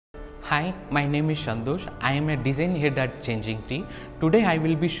Hi, my name is Shantosh. I am a design head at Changing Tree. Today I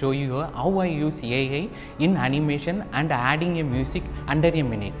will be showing you how I use AI in animation and adding a music under a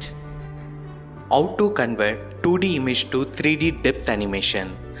minute. How to convert 2D image to 3D depth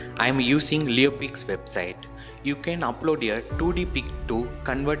animation. I am using Leopix website. You can upload a 2D pic to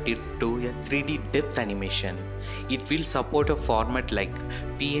convert it to a 3D depth animation. It will support a format like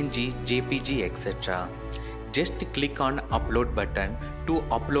PNG, JPG, etc. Just click on upload button to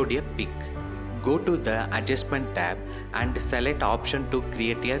upload a pic. Go to the adjustment tab and select option to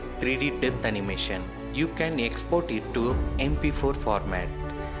create a 3D depth animation. You can export it to MP4 format.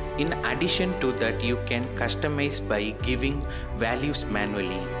 In addition to that, you can customize by giving values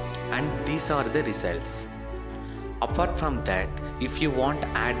manually, and these are the results. Apart from that, if you want to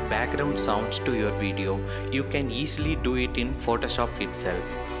add background sounds to your video, you can easily do it in Photoshop itself.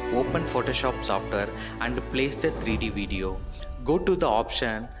 Open Photoshop software and place the 3D video. Go to the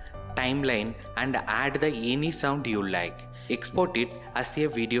option timeline and add the any sound you like. Export it as a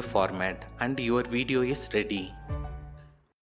video format and your video is ready.